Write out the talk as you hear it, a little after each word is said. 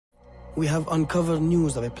We have uncovered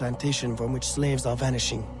news of a plantation from which slaves are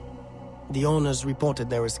vanishing. The owners reported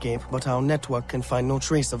their escape, but our network can find no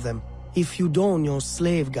trace of them. If you don your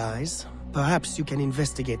slave guise, perhaps you can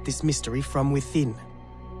investigate this mystery from within.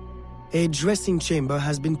 A dressing chamber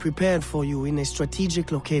has been prepared for you in a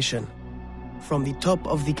strategic location. From the top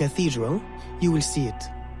of the cathedral, you will see it.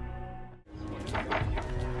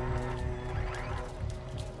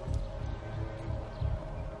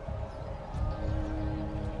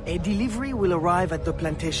 A delivery will arrive at the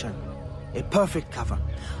plantation. A perfect cover.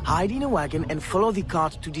 Hide in a wagon and follow the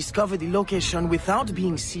cart to discover the location without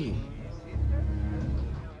being seen.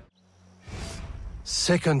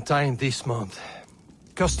 Second time this month.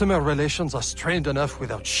 Customer relations are strained enough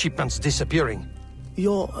without shipments disappearing.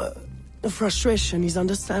 Your frustration is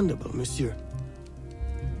understandable, monsieur.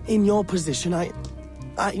 In your position,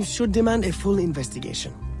 I should demand a full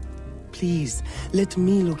investigation. Please, let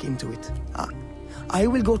me look into it. I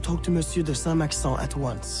will go talk to Monsieur de Saint-Maxent at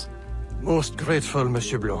once. Most grateful,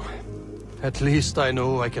 Monsieur Blanc. At least I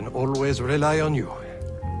know I can always rely on you.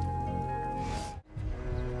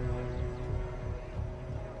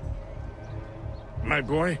 My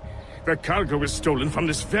boy, the cargo was stolen from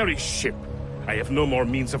this very ship. I have no more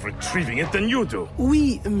means of retrieving it than you do.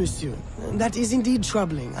 Oui, monsieur. That is indeed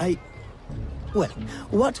troubling. Well,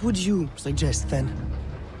 what would you suggest then?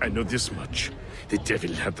 I know this much. The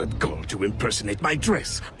devil had the gall to impersonate my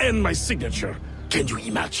dress and my signature. Can you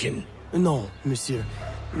imagine? No, monsieur.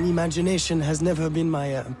 Imagination has never been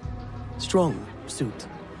my, strong suit.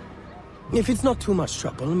 If it's not too much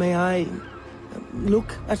trouble, may I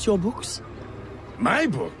look at your books? My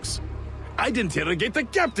books? I'd interrogate the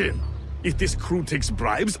captain. If this crew takes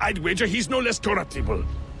bribes, I'd wager he's no less corruptible.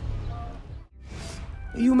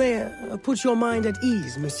 You may put your mind at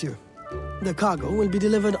ease, monsieur. The cargo will be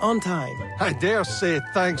delivered on time. I dare say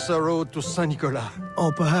thanks are owed to Saint Nicolas.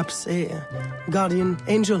 Or perhaps a guardian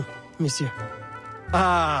angel, monsieur.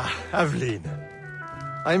 Ah, Aveline.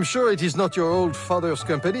 I'm sure it is not your old father's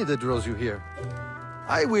company that draws you here.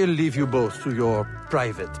 I will leave you both to your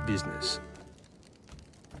private business.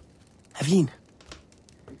 Aveline,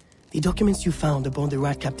 the documents you found aboard the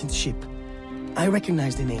Rat Captain's ship. I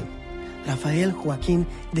recognize the name. Rafael Joaquin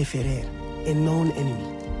de Ferrer, a known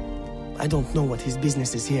enemy. I don't know what his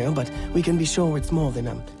business is here, but we can be sure it's more than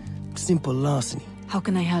a simple larceny. How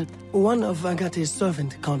can I help? One of Agate's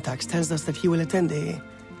servant contacts tells us that he will attend a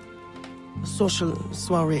social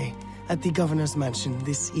soiree at the governor's mansion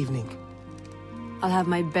this evening. I'll have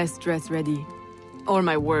my best dress ready. Or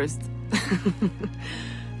my worst.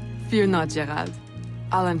 Fear not, Gérald.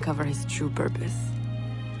 I'll uncover his true purpose.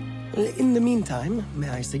 In the meantime, may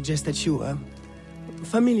I suggest that you,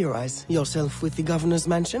 familiarize yourself with the governor's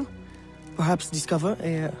mansion? Perhaps discover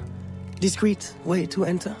a discreet way to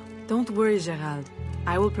enter? Don't worry, Gérald.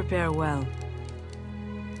 I will prepare well.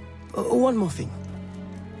 One more thing.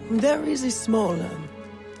 There is a small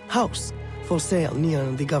house for sale near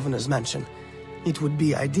the governor's mansion. It would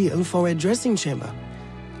be ideal for a dressing chamber.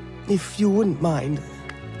 If you wouldn't mind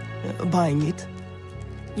buying it.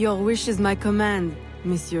 Your wish is my command,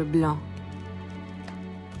 Monsieur Blanc.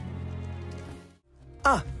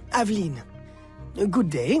 Ah, Aveline. Good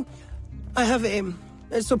day. I have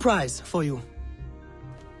a surprise for you.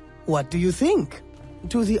 What do you think?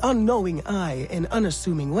 To the unknowing eye, an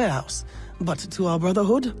unassuming warehouse. But to our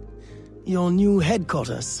brotherhood, your new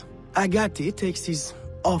headquarters. Agate takes his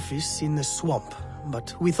office in the swamp,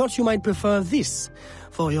 but we thought you might prefer this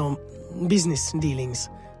for your business dealings.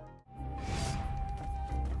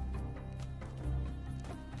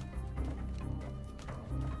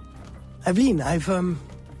 Aveline, I've,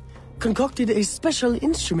 concocted a special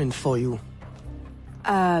instrument for you.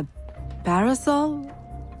 A parasol?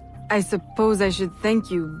 I suppose I should thank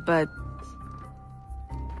you, but...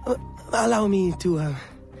 Allow me to,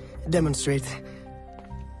 demonstrate.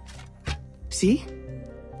 See?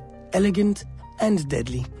 Elegant and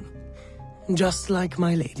deadly. Just like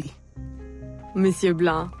my lady. Monsieur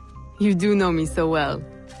Blanc, you do know me so well.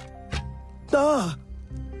 Ah!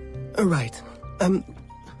 Right.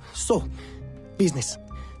 So, business.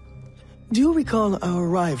 Do you recall our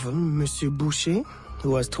rival, Monsieur Boucher,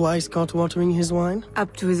 who was twice caught watering his wine?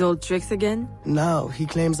 Up to his old tricks again? Now he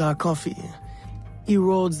claims our coffee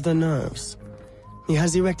erodes the nerves. He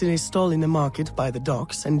has erected a stall in the market by the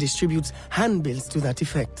docks and distributes handbills to that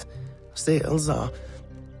effect. Sales are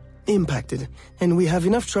impacted, and we have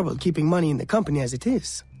enough trouble keeping money in the company as it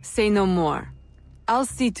is. Say no more. I'll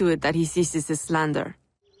see to it that he ceases his slander.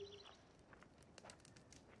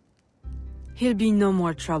 He'll be no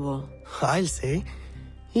more trouble. I'll say.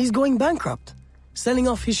 He's going bankrupt, selling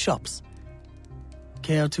off his shops.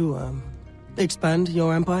 Care to, expand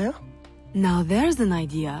your empire? Now there's an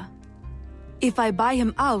idea. If I buy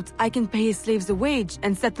him out, I can pay his slaves a wage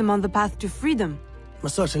and set them on the path to freedom.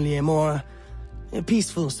 Certainly a more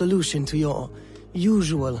peaceful solution to your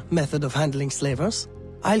usual method of handling slavers.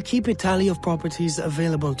 I'll keep a tally of properties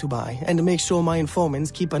available to buy and make sure my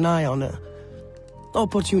informants keep an eye on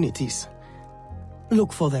opportunities.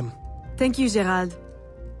 Look for them. Thank you, Gérald.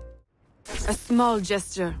 A small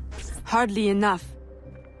gesture. Hardly enough.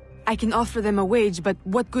 I can offer them a wage, but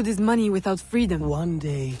what good is money without freedom? One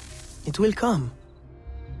day, it will come.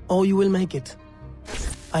 Or you will make it.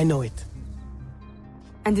 I know it.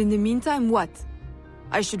 And in the meantime, what?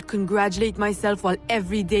 I should congratulate myself while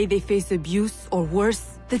every day they face abuse, or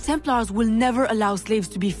worse? The Templars will never allow slaves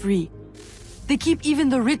to be free. They keep even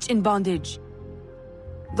the rich in bondage.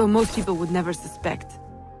 Though most people would never suspect.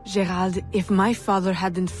 Gérald, if my father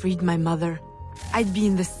hadn't freed my mother, I'd be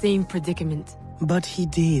in the same predicament. But he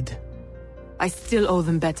did. I still owe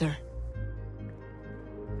them better.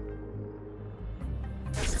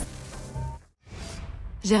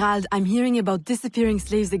 Gérald, I'm hearing about disappearing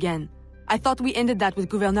slaves again. I thought we ended that with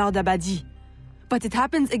Gouverneur d'Abadie. But it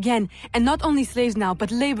happens again, and not only slaves now, but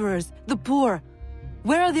laborers, the poor.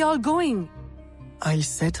 Where are they all going? I'll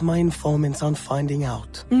set my informants on finding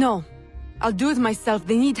out. No. I'll do it myself.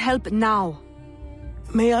 They need help now.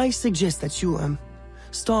 May I suggest that you,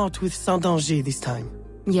 start with Saint-Danger this time?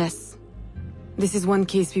 Yes. This is one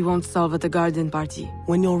case we won't solve at the garden party.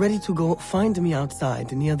 When you're ready to go, find me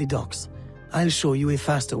outside near the docks. I'll show you a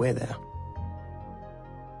faster way there.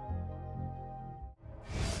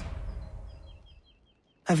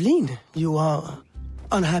 Aveline, you are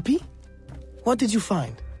unhappy? What did you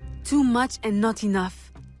find? Too much and not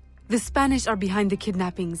enough. The Spanish are behind the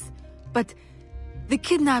kidnappings, but the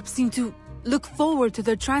kidnapped seem to look forward to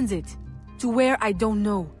their transit. To where, I don't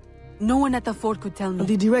know. No one at the fort could tell me.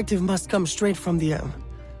 The directive must come straight from the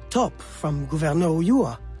top, from Gouverneur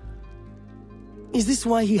Ulloa. Is this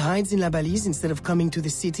why he hides in La Balise instead of coming to the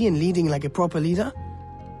city and leading like a proper leader?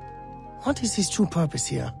 What is his true purpose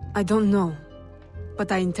here? I don't know,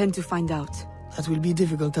 but I intend to find out. That will be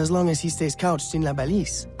difficult as long as he stays couched in La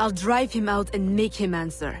Balise. I'll drive him out and make him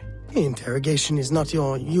answer. Interrogation is not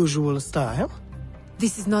your usual style.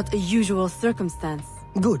 This is not a usual circumstance.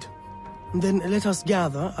 Good. Then let us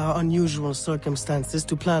gather our unusual circumstances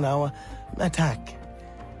to plan our attack.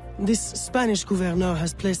 This Spanish gouverneur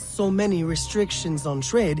has placed so many restrictions on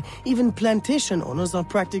trade, even plantation owners are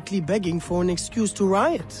practically begging for an excuse to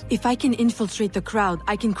riot. If I can infiltrate the crowd,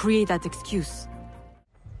 I can create that excuse.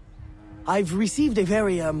 I've received a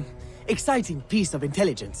very, exciting piece of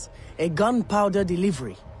intelligence. A gunpowder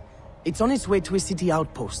delivery. It's on its way to a city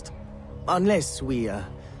outpost. Unless we,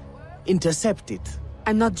 intercept it.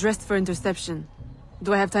 I'm not dressed for interception.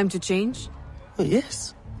 Do I have time to change?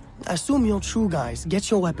 Yes. Assume you're true guys,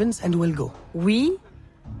 get your weapons and we'll go. We?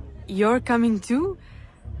 You're coming too?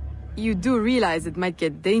 You do realize it might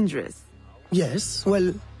get dangerous. Yes,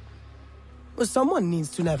 well, someone needs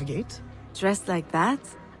to navigate. Dressed like that?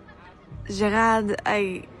 Gérald,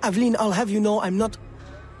 Aveline, I'll have you know I'm not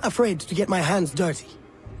afraid to get my hands dirty.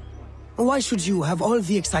 Why should you have all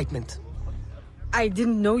the excitement? I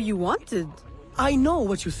didn't know you wanted. I know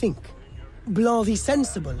what you think. Blanc the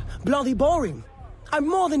sensible, Blanc the boring. I'm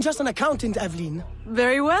more than just an accountant, Aveline.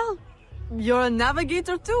 Very well. You're a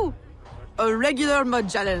navigator too. A regular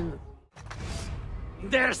Magellan.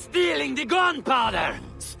 They're stealing the gunpowder!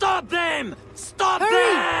 Stop them! Stop Hurry!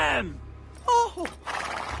 them! Oh!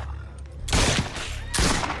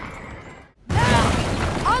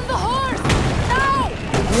 On the horse! Now!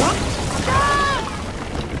 What? Stop!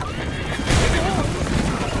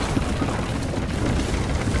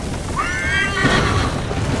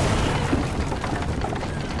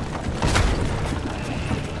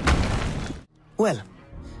 Well,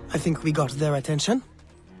 I think we got their attention.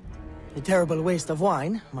 A terrible waste of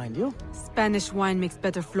wine, mind you. Spanish wine makes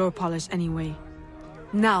better floor polish anyway.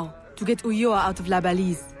 Now, to get Ulloa out of La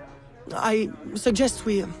Balise. I suggest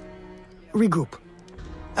we regroup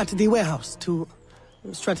at the warehouse to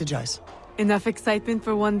strategize. Enough excitement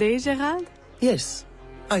for one day, Gérald? Yes,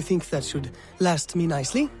 I think that should last me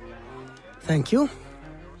nicely. Thank you.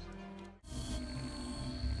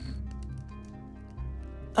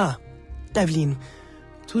 Aveline,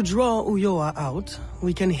 to draw Ulloa out,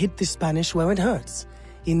 we can hit the Spanish where it hurts,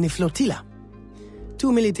 in the flotilla.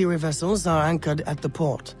 2 military vessels are anchored at the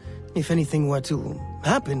port. If anything were to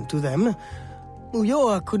happen to them,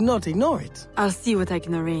 Ulloa could not ignore it. I'll see what I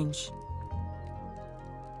can arrange.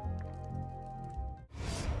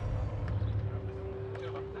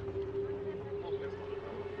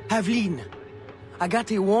 Aveline,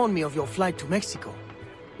 Agate warned me of your flight to Mexico.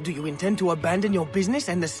 Do you intend to abandon your business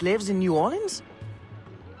and the slaves in New Orleans?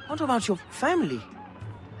 What about your family?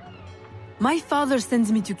 My father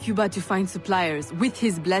sends me to Cuba to find suppliers, with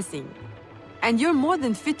his blessing. And you're more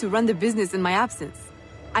than fit to run the business in my absence.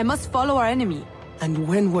 I must follow our enemy. And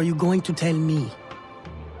when were you going to tell me?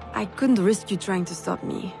 I couldn't risk you trying to stop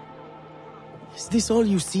me. Is this all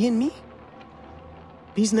you see in me?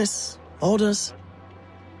 Business, orders?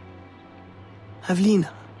 Aveline,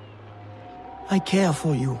 I care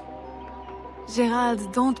for you.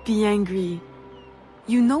 Gérald, don't be angry.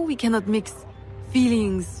 You know we cannot mix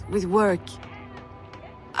feelings with work.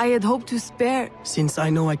 I had hoped to spare... Since I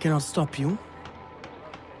know I cannot stop you,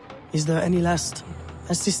 is there any last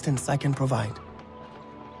assistance I can provide?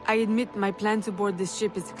 I admit my plan to board this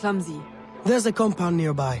ship is clumsy. There's a compound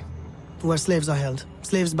nearby, where slaves are held.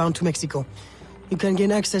 Slaves bound to Mexico. You can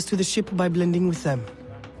gain access to the ship by blending with them.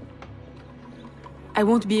 I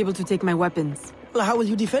won't be able to take my weapons. Well, how will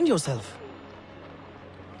you defend yourself?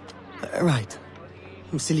 Right.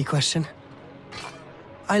 Silly question.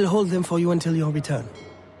 I'll hold them for you until your return.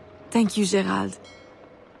 Thank you, Gérald.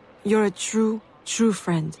 You're a true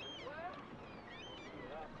friend.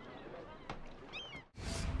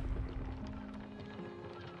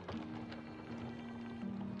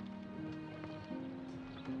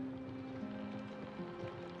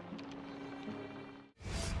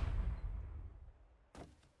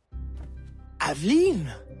 Aveline!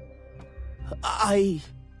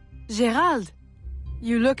 Gérald!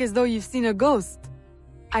 You look as though you've seen a ghost.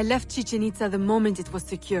 I left Chichen Itza the moment it was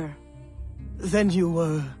secure. Then you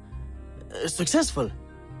were... successful?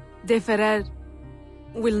 De Ferrer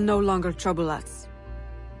will no longer trouble us.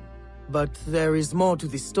 But there is more to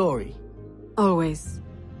this story. Always.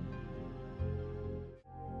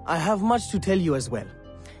 I have much to tell you as well.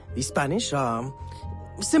 The Spanish are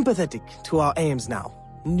sympathetic to our aims now.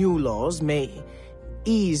 New laws may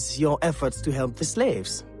ease your efforts to help the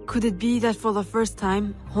slaves. Could it be that for the first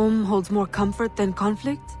time, home holds more comfort than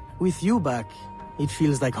conflict? With you back, it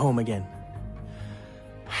feels like home again.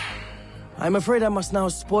 I'm afraid I must now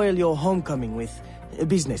spoil your homecoming with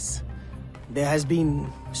business. There has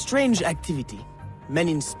been strange activity. Men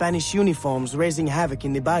in Spanish uniforms raising havoc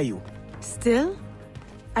in the bayou. Still?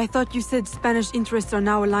 I thought you said Spanish interests are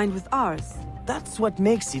now aligned with ours. That's what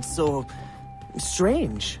makes it so...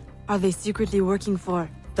 strange. Are they secretly working for...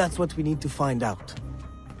 That's what we need to find out.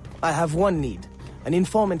 I have one need. An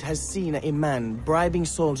informant has seen a man bribing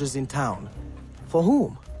soldiers in town. For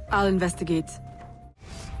whom? I'll investigate.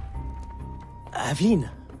 Aveline,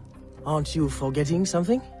 aren't you forgetting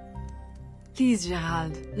something? Please,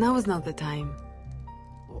 Gérald. Now is not the time.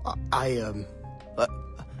 I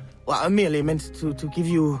merely meant to give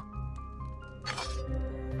you...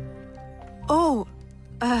 Oh,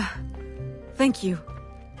 thank you.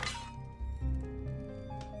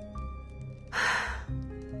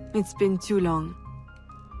 It's been too long.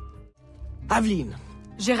 Aveline!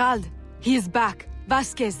 Gérald, he is back.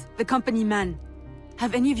 Vasquez, the company man.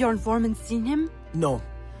 Have any of your informants seen him? No.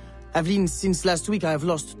 Aveline, since last week I have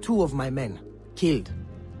lost 2 of my men. Killed.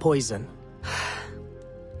 Poison.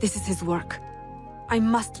 This is his work. I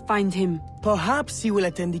must find him. Perhaps he will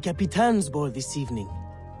attend the Capitan's ball this evening.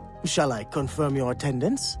 Shall I confirm your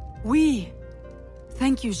attendance? Oui.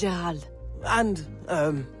 Thank you, Gérald. And,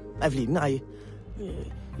 Aveline,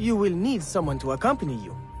 you will need someone to accompany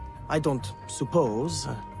you. I don't suppose...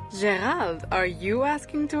 Gérald, are you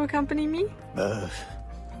asking to accompany me?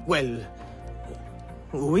 Well...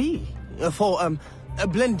 Oui. For,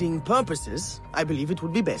 blending purposes, I believe it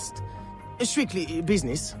would be best. Strictly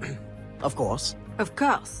business, of course. Of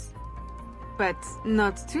course. But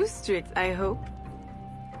not too strict, I hope.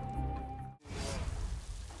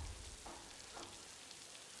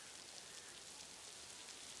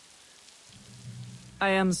 I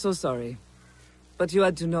am so sorry. But you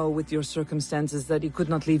had to know with your circumstances that he could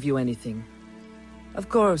not leave you anything. Of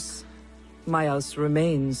course, my house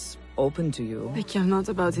remains open to you. I care not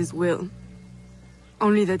about his will.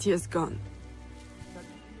 Only that he has gone.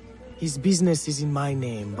 His business is in my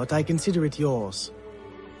name, but I consider it yours.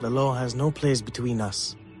 The law has no place between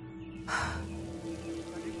us.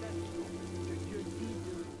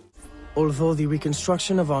 Although the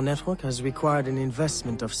reconstruction of our network has required an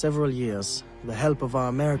investment of several years, the help of our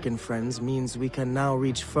American friends means we can now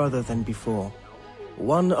reach further than before.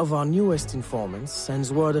 One of our newest informants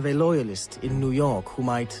sends word of a loyalist in New York who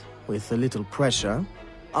might, with a little pressure,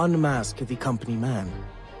 unmask the company man.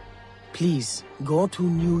 Please, go to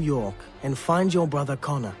New York and find your brother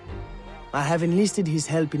Connor. I have enlisted his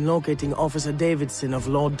help in locating Officer Davidson of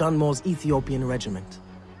Lord Dunmore's Ethiopian regiment.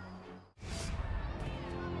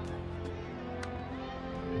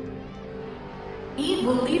 You Eve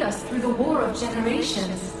will lead us through the war of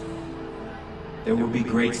generations. There will be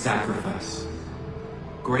great sacrifice.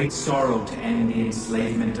 Great sorrow to end the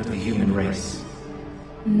enslavement of the human race.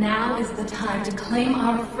 Now is the time to claim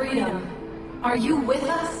our freedom. Are you with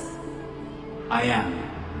us? I am.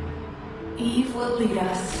 Eve will lead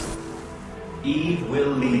us. Eve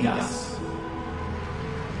will lead us.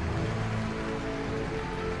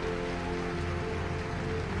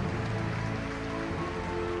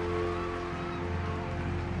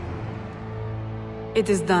 It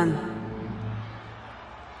is done.